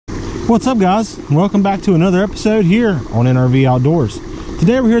What's up, guys? Welcome back to another episode here on NRV Outdoors.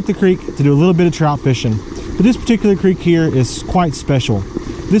 Today we're here at the creek to do a little bit of trout fishing, but this particular creek here is quite special.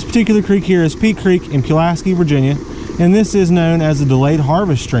 This particular creek here is Peak Creek in Pulaski, Virginia, and this is known as a delayed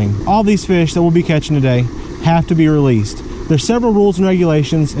harvest stream. All these fish that we'll be catching today have to be released. There's several rules and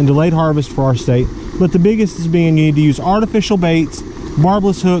regulations in delayed harvest for our state, but the biggest is being you need to use artificial baits,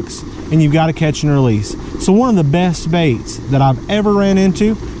 barbless hooks, and you've got to catch and release. So one of the best baits that I've ever ran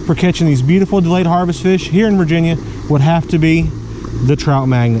into for catching these beautiful delayed harvest fish here in Virginia would have to be the trout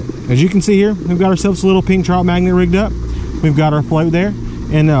magnet. As you can see here, we've got ourselves a little pink trout magnet rigged up. We've got our float there,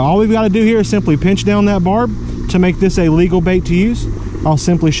 and all we've got to do here is simply pinch down that barb to make this a legal bait to use. I'll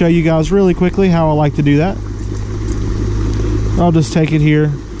simply show you guys really quickly how I like to do that. I'll just take it here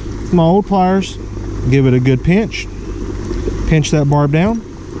with my old pliers, give it a good pinch that barb down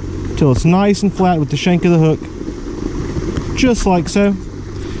till it's nice and flat with the shank of the hook, just like so.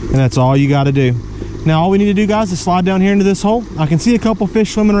 And that's all you got to do. Now all we need to do, guys, is slide down here into this hole. I can see a couple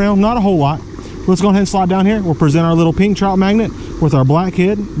fish swimming around, not a whole lot. Let's go ahead and slide down here. We'll present our little pink trout magnet with our black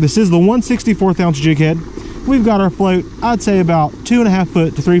head. This is the 1/64 ounce jig head. We've got our float, I'd say about 2.5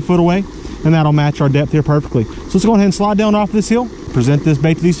 foot to 3 foot away, and that'll match our depth here perfectly. So let's go ahead and slide down off this hill, present this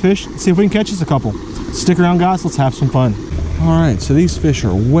bait to these fish, see if we can catch us a couple. Stick around, guys, let's have some fun. All right, so these fish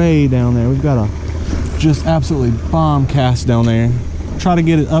are way down there. We've got a just absolutely bomb cast down there. Try to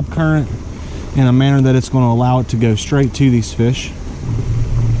get it up current in a manner that it's going to allow it to go straight to these fish.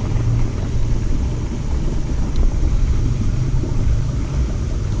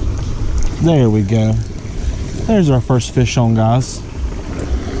 There we go. There's our first fish on, guys.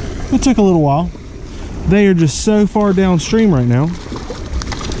 It took a little while. They are just so far downstream right now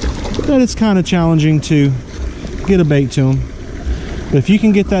that it's kind of challenging to get a bait to them. But if you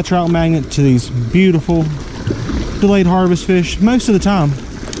can get that trout magnet to these beautiful delayed harvest fish, most of the time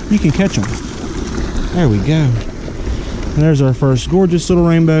you can catch them. There we go. And there's our first gorgeous little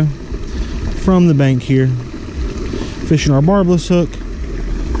rainbow from the bank here, fishing our barbless hook.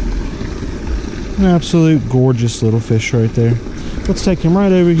 An absolute gorgeous little fish right there. Let's take him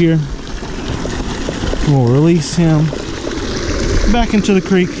right over here. We'll release him back into the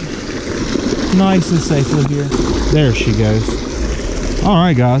creek nice and safely here. There she goes. All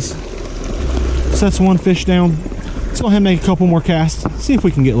right, guys, so that's one fish down. Let's go ahead and make a couple more casts, see if we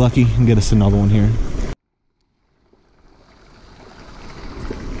can get lucky and get us another one here.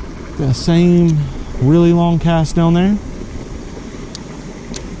 Got the same really long cast down there.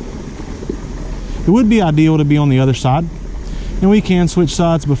 It would be ideal to be on the other side, and we can switch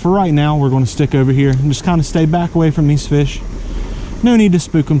sides, but for right now we're going to stick over here and just kind of stay back away from these fish. No need to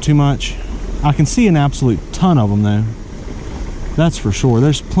spook them too much. I can see an absolute ton of them though, that's for sure.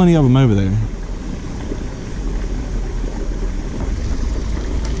 There's plenty of them over there.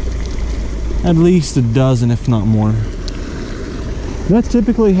 At least a dozen, if not more. That's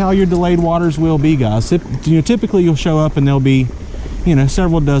typically how your delayed waters will be, guys. Typically you'll show up and there'll be,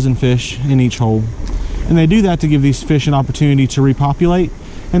 several dozen fish in each hole. And they do that to give these fish an opportunity to repopulate,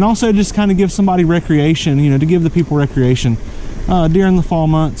 and also just kind of give somebody recreation, to give the people recreation during the fall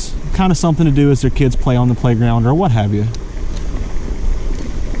months. Kind of something to do as their kids play on the playground or what have you.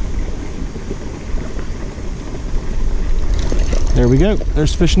 There we go.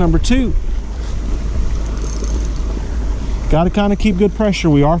 There's fish number 2. Got to kind of keep good pressure.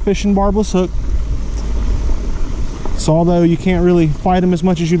 We are fishing barbless hook, so although you can't really fight them as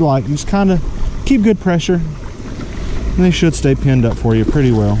much as you'd like, just kind of keep good pressure and they should stay pinned up for you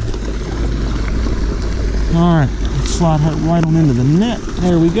pretty well. All right, let's slide her right on into the net.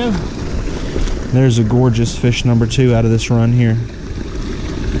 There we go. There's a gorgeous fish number 2 out of this run here.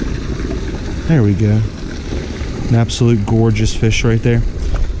 There we go. An absolute gorgeous fish right there.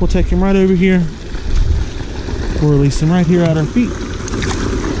 We'll take him right over here. We'll release him right here at our feet.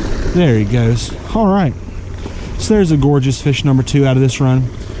 There he goes. All right, so there's a gorgeous fish number 2 out of this run.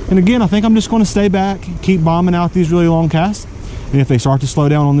 And again, I think I'm just going to stay back, keep bombing out these really long casts, and if they start to slow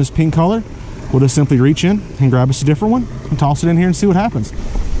down on this pink color, we'll just simply reach in and grab us a different one and toss it in here and see what happens.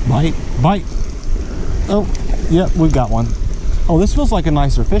 Bite, bite. Oh, yep, we've got one. Oh, this feels like a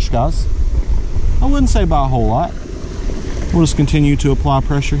nicer fish, guys. I wouldn't say by a whole lot. We'll just continue to apply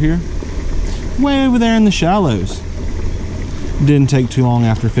pressure here. Way over there in the shallows. Didn't take too long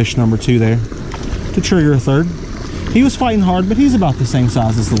after fish number 2 there to trigger a third. He was fighting hard, but he's about the same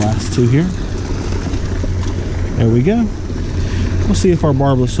size as the last 2 here. There we go. We'll see if our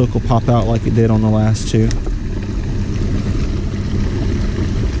barbless hook will pop out like it did on the last 2.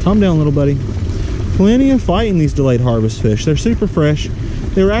 Calm down, little buddy. Plenty of fight in these delayed harvest fish. They're super fresh.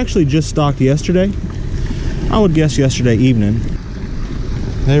 They were actually just stocked yesterday. I would guess yesterday evening.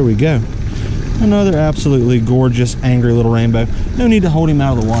 There we go. Another absolutely gorgeous, angry little rainbow. No need to hold him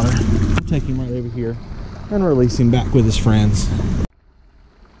out of the water. I'll take him right over here and release him back with his friends.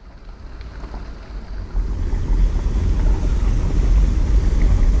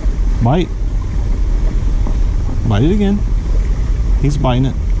 Bite. Bite it again. He's biting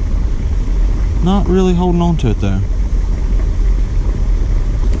it. Not really holding on to it though.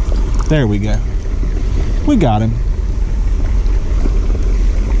 There we go. We got him.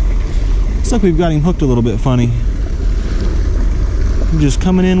 Looks like we've got him hooked a little bit funny. Just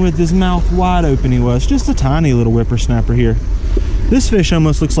coming in with his mouth wide open he was. Just a tiny little whippersnapper here. This fish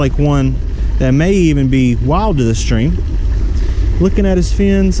almost looks like one that may even be wild to the stream. Looking at his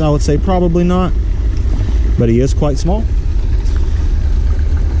fins, I would say probably not, but he is quite small.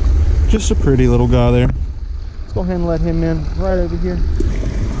 Just a pretty little guy there. Let's go ahead and let him in right over here.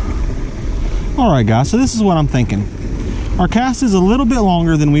 All right, guys, so this is what I'm thinking. Our cast is a little bit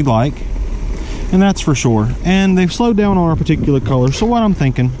longer than we'd like, and that's for sure. And they've slowed down on our particular color. So what I'm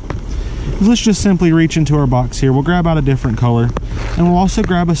thinking is let's just simply reach into our box here. We'll grab out a different color, and we'll also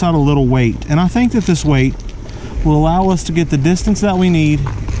grab us out a little weight. And I think that this weight will allow us to get the distance that we need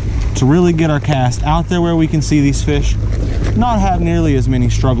to really get our cast out there where we can see these fish, not have nearly as many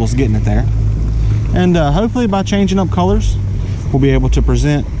struggles getting it there. And hopefully by changing up colors, we'll be able to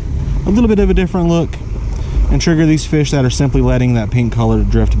present a little bit of a different look and trigger these fish that are simply letting that pink color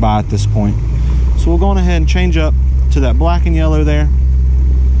drift by at this point. So we'll go on ahead and change up to that black and yellow there,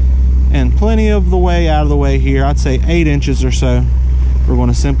 and plenty of the way out of the way here. I'd say 8 inches or so. We're going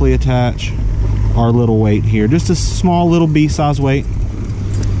to simply attach our little weight here, just a small little B-size weight.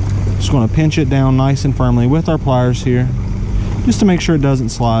 Just going to pinch it down nice and firmly with our pliers here, just to make sure it doesn't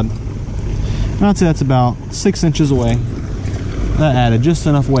slide. And I'd say that's about 6 inches away. That added just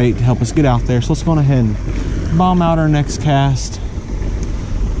enough weight to help us get out there. So let's go ahead and bomb out our next cast.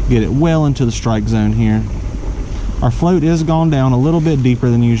 Get it well into the strike zone here. Our float is gone down a little bit deeper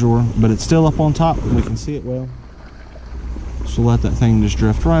than usual, but it's still up on top. We can see it well. So let that thing just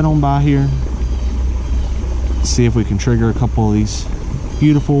drift right on by here. See if we can trigger a couple of these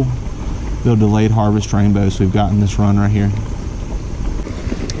beautiful little delayed harvest rainbows we've got in this run right here.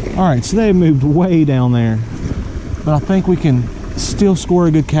 All right, so they moved way down there, but I think we can still score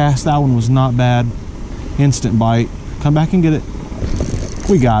a good cast. That one was not bad. Instant bite. Come back and get it.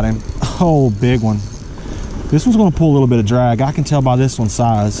 We got him. Oh, big one. This one's going to pull a little bit of drag. I can tell by this one's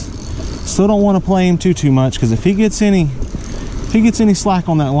size. Still don't want to play him too much, because if he gets any slack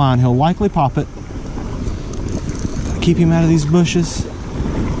on that line, he'll likely pop it. Keep him out of these bushes.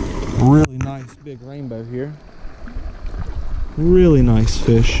 Really nice big rainbow here. Really nice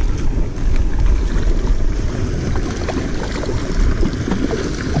fish.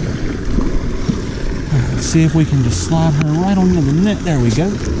 Let's see if we can just slide her right onto the net. There we go.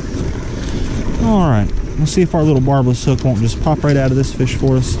 All right, let's see if our little barbless hook won't just pop right out of this fish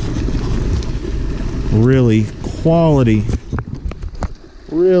for us. Really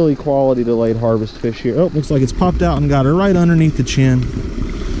quality delayed harvest fish here. Oh, looks like it's popped out and got her right underneath the chin.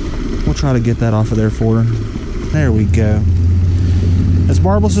 We'll try to get that off of there for her. There we go. As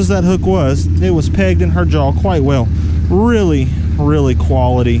barbless as that hook was, it was pegged in her jaw quite well. Really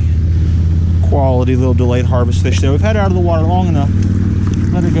quality little delayed harvest fish there. We've had her out of the water long enough.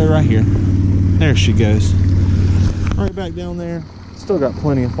 Let her go right here. There she goes. Right back down there. Still got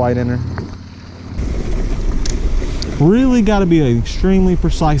plenty of fight in her. Really got to be an extremely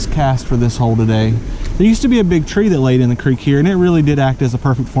precise cast for this hole today. There used to be a big tree that laid in the creek here, and it really did act as a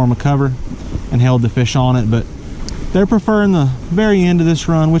perfect form of cover and held the fish on it, but they're preferring the very end of this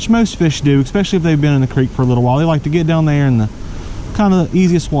run, which most fish do, especially if they've been in the creek for a little while. They like to get down there in the kind of the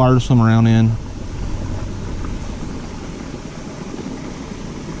easiest water to swim around in.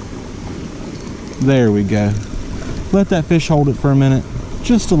 There we go. Let that fish hold it for a minute.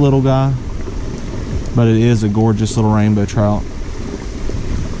 Just a little guy, but it is a gorgeous little rainbow trout.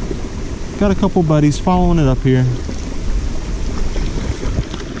 Got a couple buddies following it up here.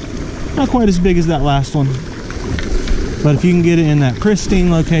 Not quite as big as that last one, but if you can get it in that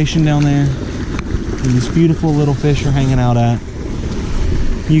pristine location down there, and these beautiful little fish are hanging out at,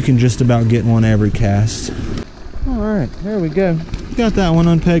 you can just about get one every cast. All right, there we go. Got that one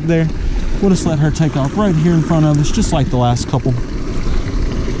unpegged there. We'll just let her take off right here in front of us, just like the last couple.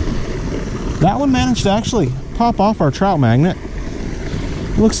 That one managed to actually pop off our trout magnet.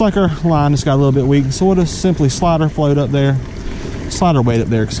 Looks like our line just got a little bit weak, so we'll just simply slide our float up there, slide our weight up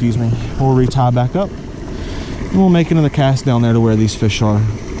there, excuse me. We'll retie back up, and we'll make another cast down there to where these fish are.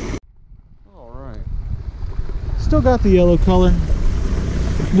 All right, still got the yellow color.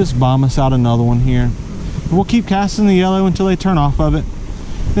 Just bomb us out another one here. We'll keep casting the yellow until they turn off of it.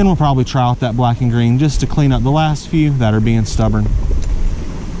 Then we'll probably try out that black and green just to clean up the last few that are being stubborn.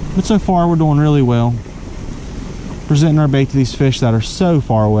 But so far we're doing really well, presenting our bait to these fish that are so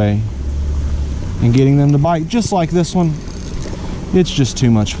far away and getting them to bite just like this one. It's just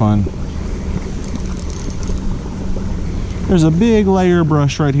too much fun. There's a big layer of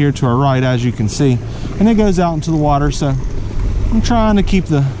brush right here to our right, as you can see, and it goes out into the water, so I'm trying to keep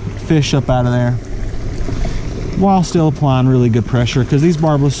the fish up out of there while still applying really good pressure, because these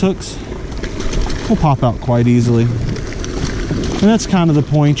barbless hooks will pop out quite easily. And that's kind of the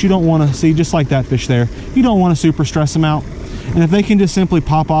point. You don't want to see, just like that fish there, you don't want to super stress them out. And if they can just simply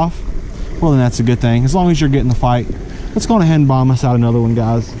pop off, well, then that's a good thing, as long as you're getting the fight. Let's go ahead and bomb us out another one,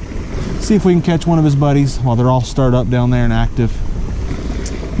 guys. See if we can catch one of his buddies while they're all stirred up down there and active.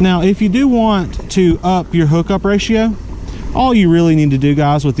 Now, if you do want to up your hookup ratio, all you really need to do,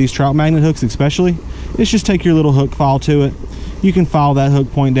 guys, with these trout magnet hooks especially, is just take your little hook file to it. You can file that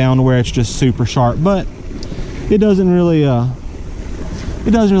hook point down to where it's just super sharp, but it doesn't really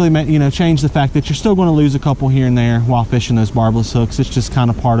change the fact that you're still going to lose a couple here and there while fishing those barbless hooks. It's just kind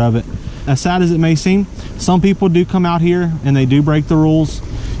of part of it. As sad as it may seem, some people do come out here and they do break the rules.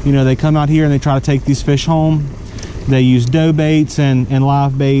 You know, they come out here and they try to take these fish home. They use dough baits and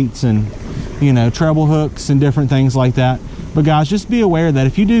live baits and, you know, treble hooks and different things like that. But guys, just be aware that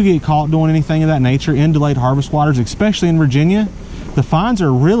if you do get caught doing anything of that nature in delayed harvest waters, especially in Virginia, the fines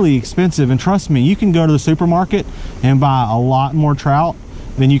are really expensive. And trust me, you can go to the supermarket and buy a lot more trout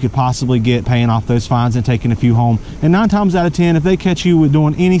than you could possibly get paying off those fines and taking a few home. And 9 times out of 10, if they catch you with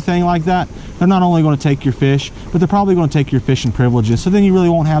doing anything like that, they're not only going to take your fish, but they're probably going to take your fishing privileges. So then you really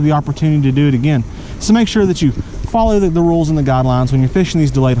won't have the opportunity to do it again. So make sure that you follow the rules and the guidelines when you're fishing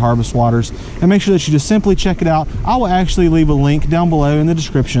these delayed harvest waters, and make sure that you just simply check it out. I will actually leave a link down below in the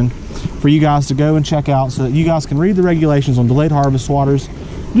description for you guys to go and check out, so that you guys can read the regulations on delayed harvest waters,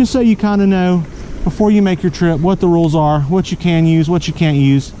 just so you kind of know before you make your trip what the rules are, what you can use, what you can't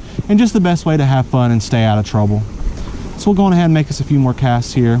use, and just the best way to have fun and stay out of trouble. So we'll go on ahead and make us a few more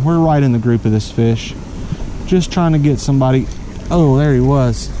casts here. We're right in the group of this fish, just trying to get somebody. Oh, there he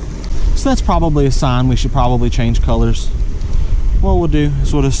was. So that's probably a sign we should probably change colors. What we'll do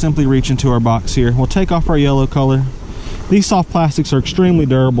is we'll just simply reach into our box here. We'll take off our yellow color. These soft plastics are extremely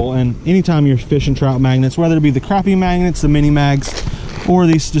durable, and anytime you're fishing trout magnets, whether it be the crappie magnets, the mini mags, or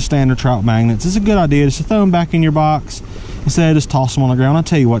these just standard trout magnets, it's a good idea just to throw them back in your box instead of just toss them on the ground. I'll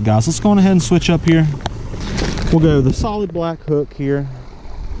tell you what, guys, let's go on ahead and switch up here. We'll go the solid black hook here,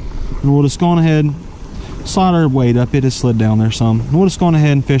 and we'll just go on ahead, slide our weight up. It has slid down there some. And we'll just go on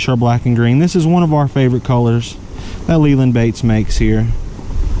ahead and fish our black and green. This is one of our favorite colors that Leland Baits makes here.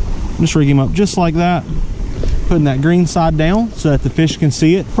 Just rig him up just like that, putting that green side down so that the fish can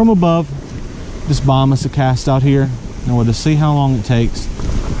see it from above. Just bomb us a cast out here, and we'll just see how long it takes.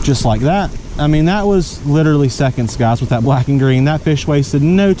 Just like that. I mean, that was literally seconds, guys, with that black and green. That fish wasted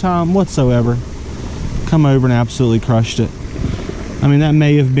no time whatsoever. Come over and absolutely crushed it. I mean, that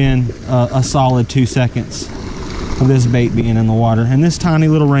may have been a solid 2 seconds of this bait being in the water. And this tiny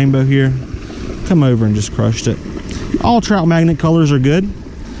little rainbow here, come over and just crushed it. All trout magnet colors are good,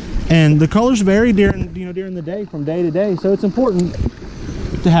 and the colors vary during the day, from day to day. So it's important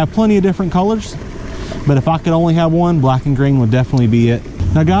to have plenty of different colors. But if I could only have one, black and green would definitely be it.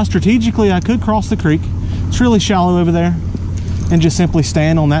 Now, guys, strategically, I could cross the creek. It's really shallow over there, and just simply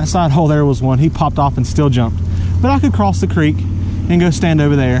stand on that side. Oh, there was one. He popped off and still jumped. But I could cross the creek and go stand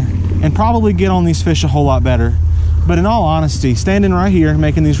over there and probably get on these fish a whole lot better. But in all honesty, standing right here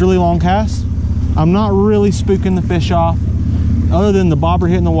making these really long casts, I'm not really spooking the fish off. Other than the bobber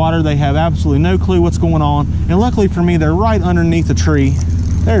hitting the water, they have absolutely no clue what's going on. And luckily for me, they're right underneath the tree.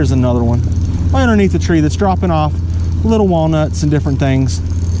 There's another one. Right underneath the tree that's dropping off little walnuts and different things.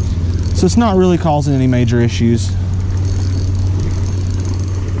 So it's not really causing any major issues.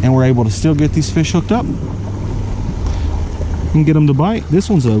 And we're able to still get these fish hooked up and get them to bite. This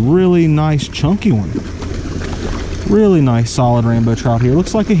one's a really nice chunky one. Really nice solid rainbow trout here.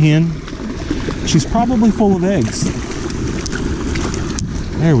 Looks like a hen. She's probably full of eggs.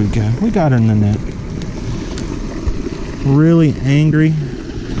 There we go. We got her in the net. Really angry,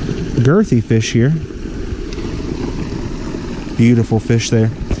 girthy fish here. Beautiful fish there.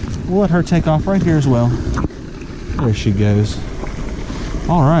 We'll let her take off right here as well. There she goes.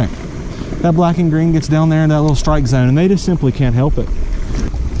 All right. That black and green gets down there in that little strike zone, and they just simply can't help it.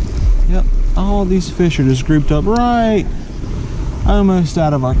 Yep, all these fish are just grouped up right almost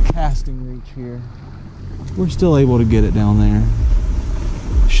out of our casting reach here. We're still able to get it down there.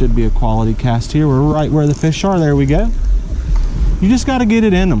 Should be a quality cast here. We're right where the fish are. There we go. You just got to get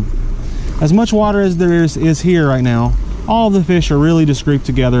it in them. As much water as there is here right now, all the fish are really just grouped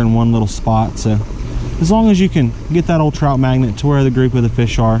together in one little spot. So as long as you can get that old trout magnet to where the group of the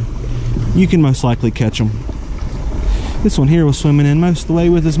fish are, you can most likely catch them. This one here was swimming in most of the way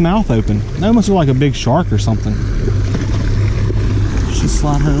with his mouth open. They almost look like a big shark or something. Just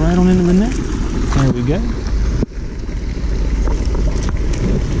slide her right on into the net. There we go.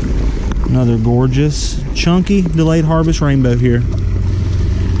 Another gorgeous, chunky, delayed harvest rainbow here.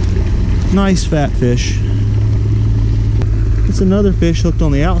 Nice fat fish. It's another fish hooked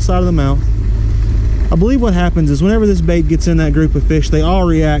on the outside of the mouth. I believe what happens is whenever this bait gets in that group of fish, they all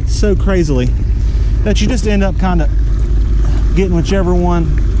react so crazily that you just end up kind of getting whichever one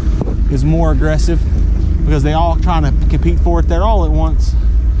is more aggressive, because they all trying to compete for it there all at once.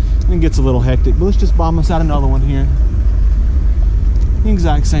 And it gets a little hectic. But let's just bomb us out another one here. The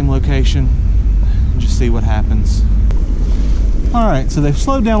exact same location. And just see what happens. Alright, so they've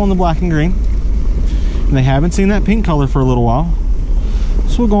slowed down on the black and green. And they haven't seen that pink color for a little while.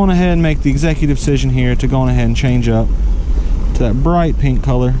 So we're going ahead and make the executive decision here to go on ahead and change up to that bright pink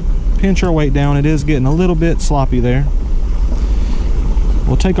color. Pinch our weight down. It is getting a little bit sloppy there.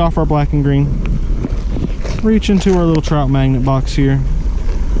 We'll take off our black and green. Reach into our little trout magnet box here.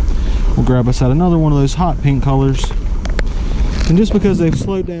 We'll grab us out another one of those hot pink colors. And just because they've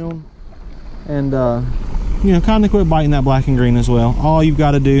slowed down and you know, kind of quit biting that black and green as well, all you've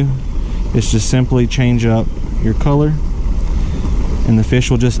got to do is just simply change up your color and the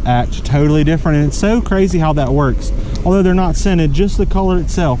fish will just act totally different. And it's so crazy how that works. Although they're not scented, just the color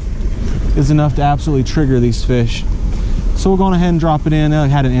itself is enough to absolutely trigger these fish. So we're going ahead and drop it in. It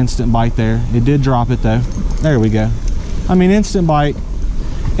had an instant bite there. It did drop it though. There we go. I mean, instant bite.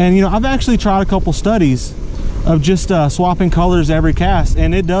 And you know, I've actually tried a couple studies of just swapping colors every cast,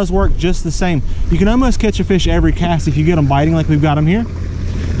 and it does work just the same. You can almost catch a fish every cast if you get them biting like we've got them here,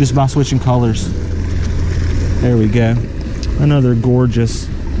 just by switching colors. There we go. Another gorgeous,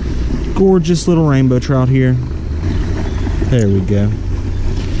 gorgeous little rainbow trout here. There we go.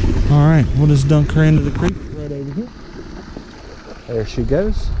 All right, we'll just dunk her into the creek right over here. There she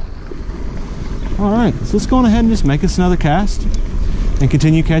goes. All right, so let's go on ahead and just make us another cast and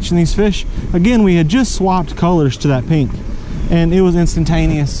continue catching these fish. Again, we had just swapped colors to that pink and it was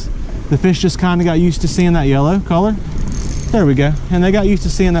instantaneous. The fish just kind of got used to seeing that yellow color. There we go. And they got used to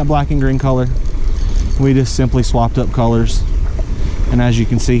seeing that black and green color. We just simply swapped up colors. And as you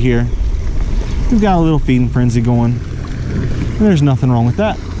can see here, we've got a little feeding frenzy going. And there's nothing wrong with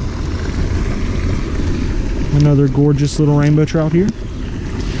that. Another gorgeous little rainbow trout here.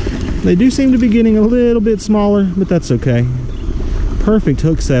 They do seem to be getting a little bit smaller, but that's okay. Perfect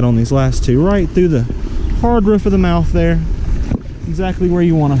hook set on these last two, right through the hard roof of the mouth there. Exactly where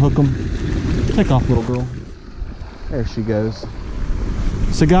you want to hook them. Take off, little girl. There she goes.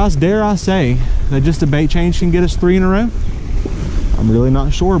 So guys, dare I say that just a bait change can get us 3 in a row? I'm really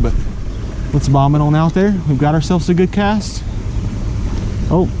not sure, but let's bomb it on out there. We've got ourselves a good cast.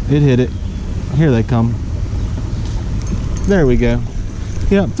 Oh, it hit it. Here they come. There we go.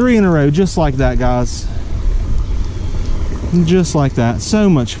 Yep, 3 in a row, just like that, guys. Just like that. So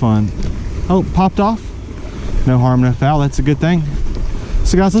much fun. Oh, popped off. No harm, no foul. That's a good thing.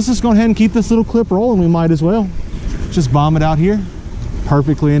 So guys, let's just go ahead and keep this little clip rolling. We might as well just bomb it out here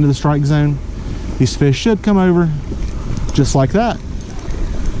perfectly into the strike zone. These fish should come over just like that.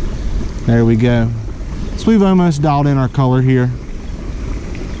 There we go. So we've almost dialed in our color here.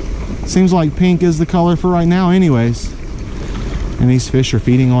 Seems like pink is the color for right now anyways. And these fish are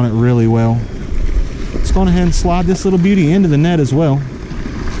feeding on it really well. Let's go ahead and slide this little beauty into the net as well.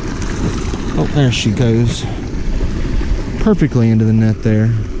 Oh, there she goes. Perfectly into the net there.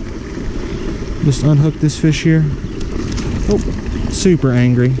 Just unhook this fish here. Oh, super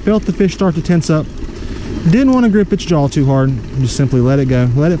angry. Felt the fish start to tense up. Didn't want to grip its jaw too hard. Just simply let it go.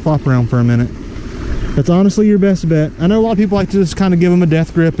 Let it flop around for a minute. That's honestly your best bet. I know a lot of people like to just kind of give them a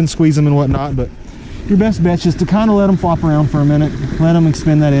death grip and squeeze them and whatnot, but your best bet is just to kind of let them flop around for a minute. Let them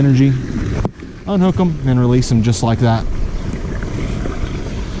expend that energy. Unhook them and release them just like that.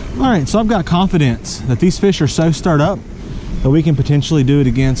 Alright, so I've got confidence that these fish are so stirred up that we can potentially do it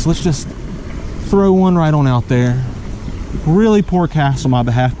again. So let's just throw one right on out there. Really poor cast on my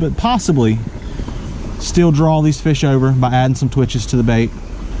behalf, but possibly still draw these fish over by adding some twitches to the bait.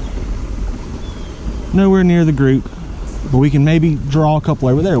 Nowhere near the group, but we can maybe draw a couple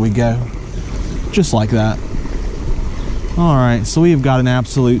over. There we go. Just like that. All right, so we have got an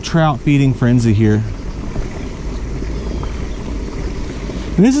absolute trout feeding frenzy here.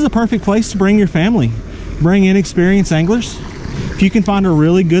 And this is a perfect place to bring your family. Bring inexperienced anglers. If you can find a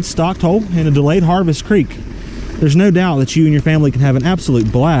really good stocked hole in a delayed harvest creek, there's no doubt that you and your family can have an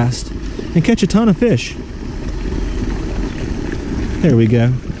absolute blast and catch a ton of fish. There we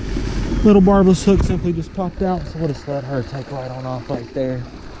go. Little barbless hook simply just popped out, so we'll just let her take right on off right there.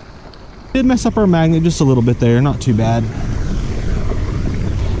 Did mess up our magnet just a little bit there, not too bad.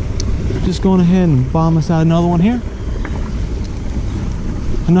 Just going ahead and bomb us out another one here.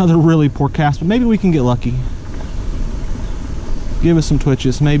 Another really poor cast, but maybe we can get lucky. Give us some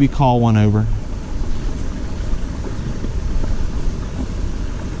twitches, maybe call one over.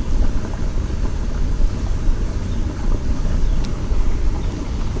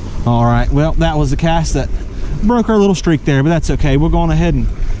 All right, well, that was the cast that broke our little streak there, but that's okay. We're going ahead and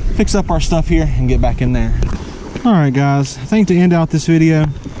fix up our stuff here and get back in there. All right, guys, I think to end out this video,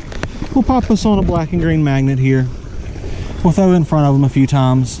 we'll pop us on a black and green magnet here. We'll throw it in front of them a few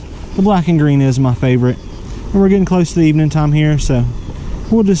times. The black and green is my favorite. And we're getting close to the evening time here, so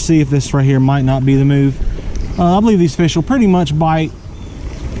we'll just see if this right here might not be the move. I believe these fish will pretty much bite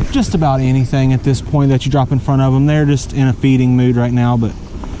just about anything at this point that you drop in front of them. They're just in a feeding mood right now, but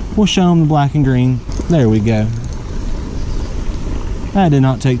we'll show them the black and green. There we go. That did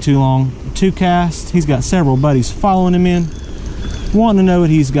not take too long. 2 casts. He's got several buddies following him in, wanting to know what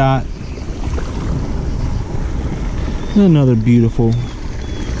he's got. Another beautiful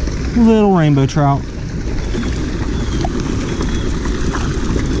little rainbow trout.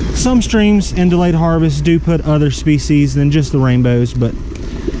 Some streams in delayed harvest do put other species than just the rainbows, but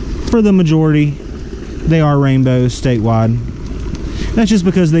for the majority, they are rainbows statewide. That's just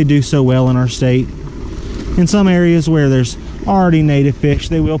because they do so well in our state. In some areas where there's already native fish,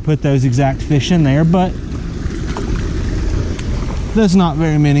 they will put those exact fish in there, but there's not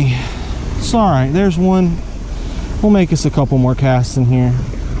very many. So all right, there's one. We'll make us a couple more casts in here.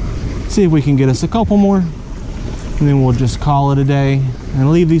 See if we can get us a couple more, and then we'll just call it a day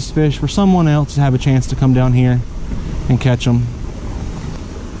and leave these fish for someone else to have a chance to come down here and catch them.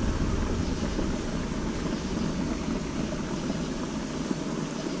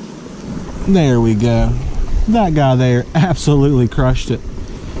 There we go. That guy there absolutely crushed it.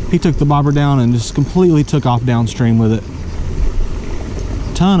 He took the bobber down and just completely took off downstream with it.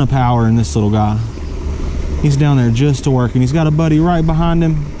 Ton of power in this little guy. He's down there just to work, and he's got a buddy right behind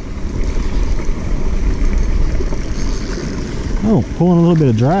him. Oh, pulling a little bit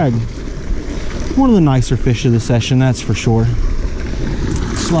of drag. One of the nicer fish of the session, that's for sure.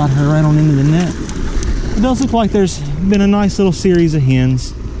 Slide her right on into the net. It does look like there's been a nice little series of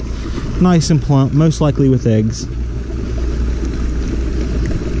hens. Nice and plump, most likely with eggs.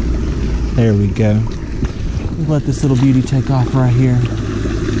 There we go. Let this little beauty take off right here.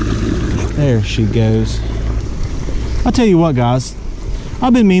 There she goes. I'll tell you what, guys,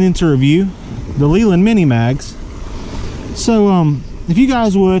 I've been meaning to review the Leland mini mags. So if you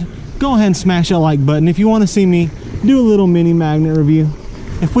guys would go ahead and smash that like button if you want to see me do a little mini magnet review.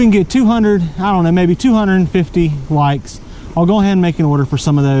 If we can get 200, I don't know, maybe 250 likes, I'll go ahead and make an order for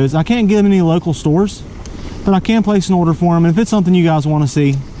some of those. I can't get them in any local stores, but I can place an order for them. And if it's something you guys want to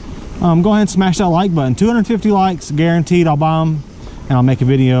see, go ahead and smash that like button. 250 likes, guaranteed. I'll buy them and I'll make a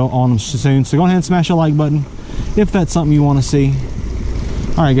video on them soon. So go ahead and smash that like button if that's something you want to see.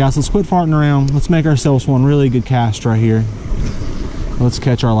 All right, guys, let's quit farting around. Let's make ourselves one really good cast right here. Let's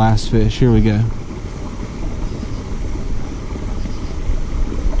catch our last fish. Here we go.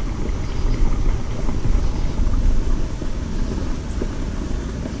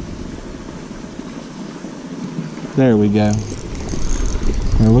 There we go.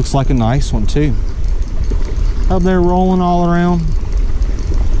 And it looks like a nice one too. Up there rolling all around.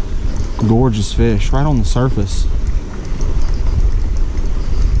 Gorgeous fish right on the surface.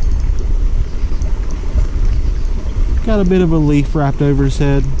 Got a bit of a leaf wrapped over his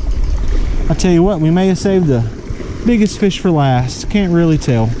head. I tell you what, we may have saved the biggest fish for last. Can't really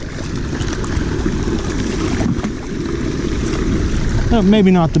tell. Well, maybe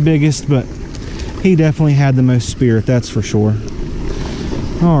not the biggest, but he definitely had the most spirit, that's for sure.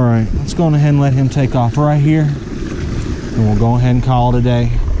 All right, let's go ahead and let him take off right here, and we'll go ahead and call it a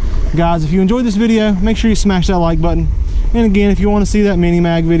day. Guys, if you enjoyed this video, make sure you smash that like button. And again, if you want to see that mini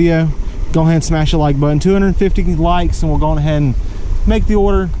mag video, go ahead and smash the like button. 250 likes, and we'll go ahead and make the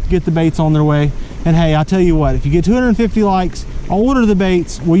order, get the baits on their way. And hey, I'll tell you what, if you get 250 likes, I'll order the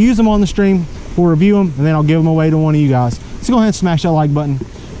baits, we'll use them on the stream, we'll review them, and then I'll give them away to one of you guys. So go ahead and smash that like button.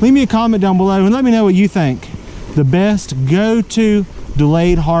 Leave me a comment down below and let me know what you think the best go-to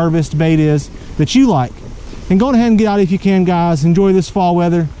delayed harvest bait is that you like. And go ahead and get out if you can, guys. Enjoy this fall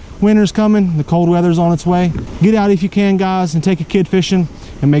weather. Winter's coming, the cold weather's on its way. Get out if you can, guys, and take a kid fishing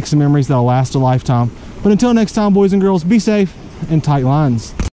and make some memories that'll last a lifetime. But until next time, boys and girls, be safe and tight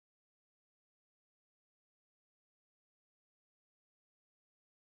lines.